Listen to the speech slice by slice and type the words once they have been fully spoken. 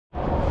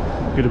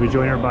Good to be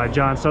joined here by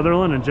John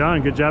Sutherland. And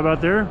John, good job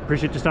out there.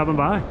 Appreciate you stopping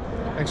by.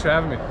 Thanks for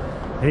having me.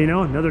 Hey, you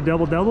know, another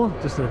double-double.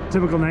 Just a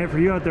typical night for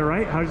you out there,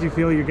 right? How did you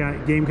feel your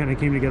game kind of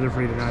came together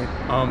for you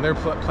tonight? They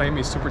were playing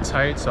me super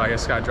tight, so I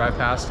just got to drive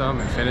past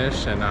them and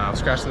finish, and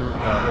scratching the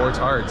boards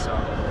hard, so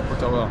it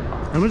worked out well.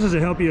 How much does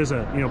it help you as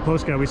a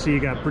post guy? We see you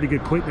got pretty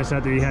good quickness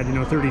out there. You had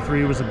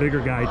 33 was a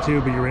bigger guy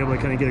too, but you were able to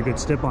kind of get a good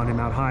step on him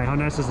out high. How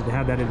nice is it to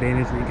have that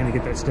advantage that you kind of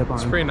get that step on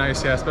him? It's pretty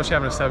nice, yeah, especially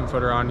having a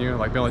 7-footer on you.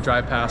 Like being able to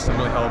drive past him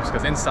really helps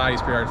because inside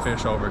he's pretty hard to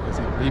finish over because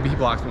he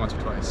blocks me once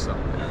or twice. So.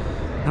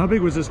 How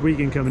big was this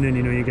weekend coming in?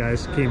 You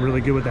guys came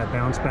really good with that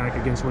bounce back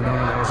against Winona.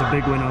 That was a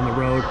big win on the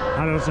road.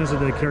 How does it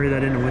to carry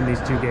that in and win these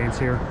 2 games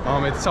here?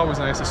 It's always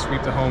nice to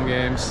sweep the home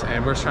games,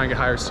 and we're just trying to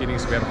get higher seeding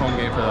so we have a home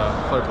game for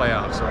the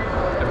playoffs. So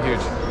that'd be huge.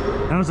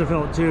 How does it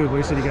felt too?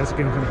 We said you guys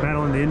came from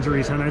battling the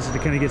injuries. How nice is it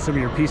to kind of get some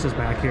of your pieces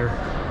back here?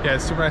 Yeah,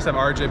 it's super nice to have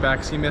RJ back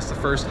because he missed the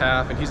first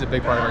half, and he's a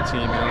big part of our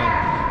team.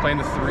 Playing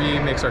the 3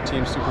 makes our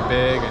team super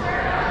big,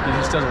 and he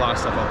just does a lot of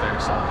stuff out there.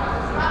 So.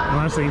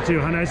 Last thing too,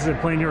 how nice is it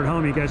playing here at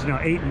home? You guys are now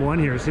 8-1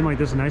 here. It seems like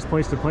this is a nice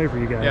place to play for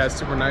you guys. Yeah, it's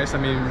super nice. I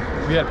mean,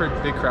 we had a pretty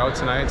big crowd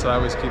tonight, so that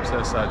always keeps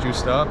us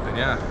juiced up, and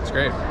yeah, it's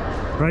great.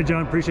 All right,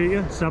 John, appreciate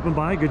you stopping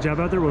by. Good job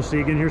out there. We'll see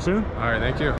you again here soon. All right, thank you.